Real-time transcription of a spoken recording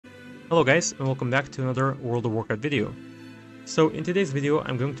Hello guys, and welcome back to another World of Warcraft video. So in today's video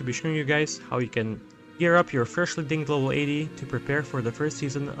I'm going to be showing you guys how you can gear up your freshly dinged level 80 to prepare for the first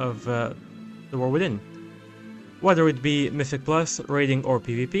season of The War Within. Whether it be Mythic Plus, Raiding or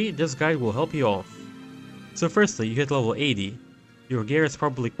PvP, this guide will help you all. So firstly, you hit level 80. Your gear is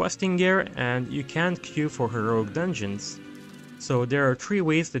probably questing gear and you can't queue for heroic dungeons. So there are 3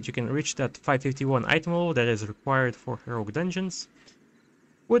 ways that you can reach that 551 item level that is required for heroic dungeons.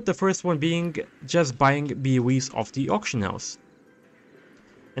 With the first one being just buying BOEs off the auction house.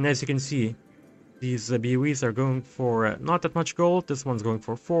 And as you can see, these BOEs are going for not that much gold. This one's going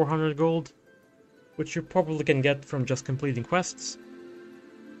for 400 gold, which you probably can get from just completing quests.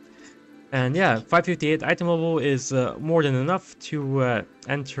 And yeah, 558 item level is more than enough to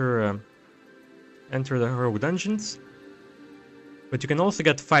enter the heroic dungeons. But you can also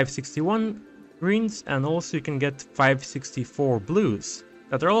get 561 greens, and also you can get 564 blues.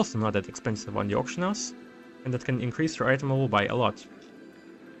 That are also not that expensive on the auction house, and that can increase your item level by a lot.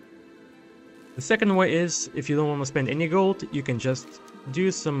 The second way is, if you don't want to spend any gold, you can just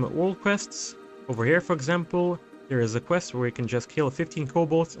do some world quests. Over here, for example, there is a quest where you can just kill 15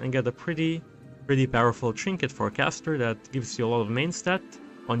 kobolds and get a pretty powerful trinket for a caster that gives you a lot of main stat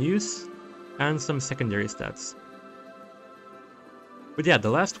on use, and some secondary stats. But yeah, the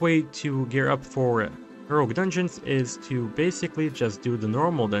last way to gear up for heroic dungeons is to basically just do the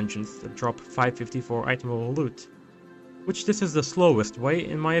normal dungeons that drop 554 item level loot. Which this is the slowest way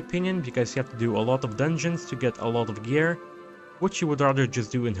in my opinion, because you have to do a lot of dungeons to get a lot of gear, which you would rather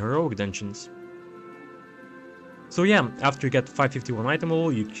just do in heroic dungeons. So yeah, after you get 551 item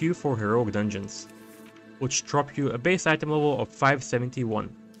level, you queue for heroic dungeons, which drop you a base item level of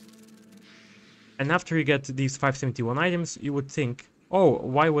 571. And after you get these 571 items, you would think, oh,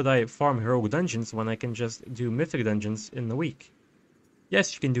 why would I farm heroic dungeons when I can just do mythic dungeons in the week?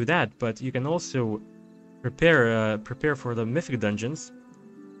 Yes, you can do that, but you can also prepare for the mythic dungeons,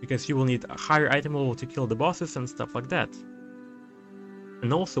 because you will need a higher item level to kill the bosses and stuff like that.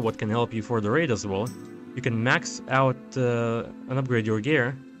 And also what can help you for the raid as well, you can max out and upgrade your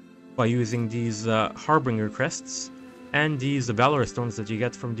gear by using these Harbinger crests and these Valor stones that you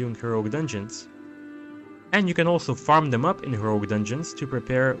get from doing heroic dungeons. And you can also farm them up in heroic dungeons to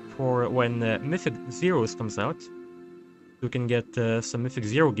prepare for when Mythic Zeros comes out. You can get some Mythic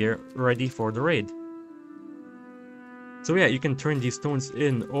Zero gear ready for the raid. So yeah, you can turn these stones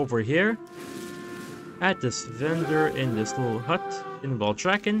in over here at this vendor in this little hut in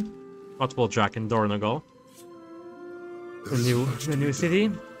Valdrakken. Not Valdrakken, Dornagal. The new city.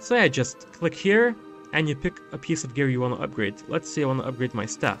 So yeah, just click here and you pick a piece of gear you want to upgrade. Let's say I want to upgrade my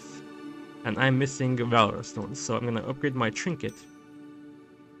staff. And I'm missing Valor stones, so I'm gonna upgrade my trinket.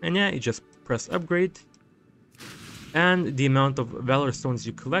 And yeah, you just press upgrade, and the amount of Valor stones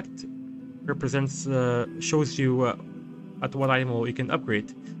you collect represents, shows you at what item level you can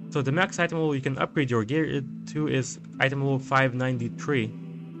upgrade. So the max item level you can upgrade your gear to is item level 593.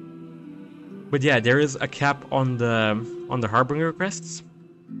 But yeah, there is a cap on the Harbinger crests.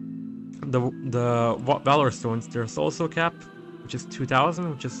 The Valor stones, there's also a cap, which is 2000,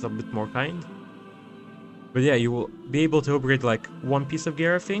 which is a bit more kind. But yeah, you will be able to upgrade like 1 piece of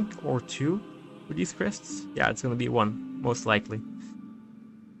gear, I think, or 2 with these crests. Yeah, it's gonna be 1, most likely.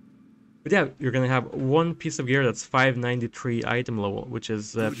 But yeah, you're gonna have 1 piece of gear that's 593 item level, which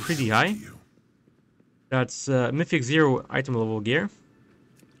is pretty high. That's Mythic Zero item level gear.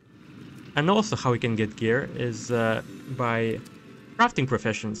 And also how you can get gear is by crafting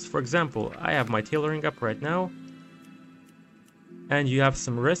professions. For example, I have my tailoring up right now. And you have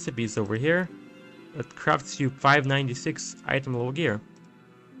some recipes over here that crafts you 596 item level gear.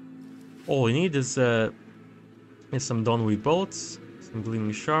 All you need is some Dawnweed bolts, some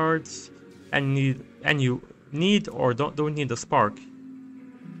gleaming shards, and you need or don't need a spark.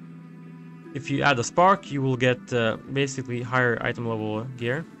 If you add a spark, you will get basically higher item level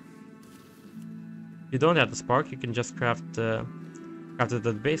gear. If you don't add a spark, you can just craft it at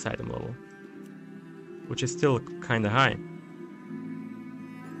the base item level, which is still kind of high.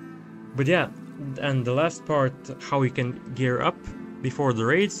 But yeah, and the last part, how you can gear up before the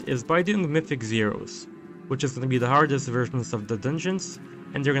raids, is by doing Mythic Zeros, which is going to be the hardest versions of the dungeons,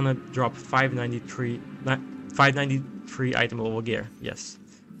 and they're going to drop 593 item level gear, yes.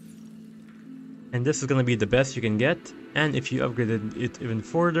 And this is going to be the best you can get, and if you upgraded it even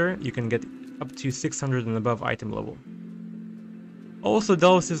further, you can get up to 600 and above item level. Also,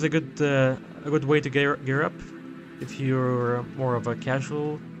 Delves is a good way to gear up if you're more of a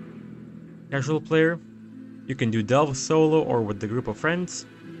casual player. You can do Delve solo or with the group of friends,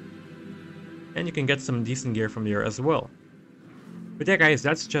 and you can get some decent gear from here as well. But yeah guys,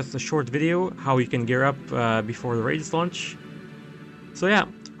 that's just a short video how you can gear up before the raids launch. So yeah,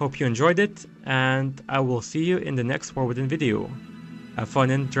 hope you enjoyed it, and I will see you in the next War Within video. Have fun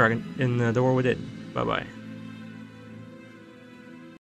in the War Within. Bye bye.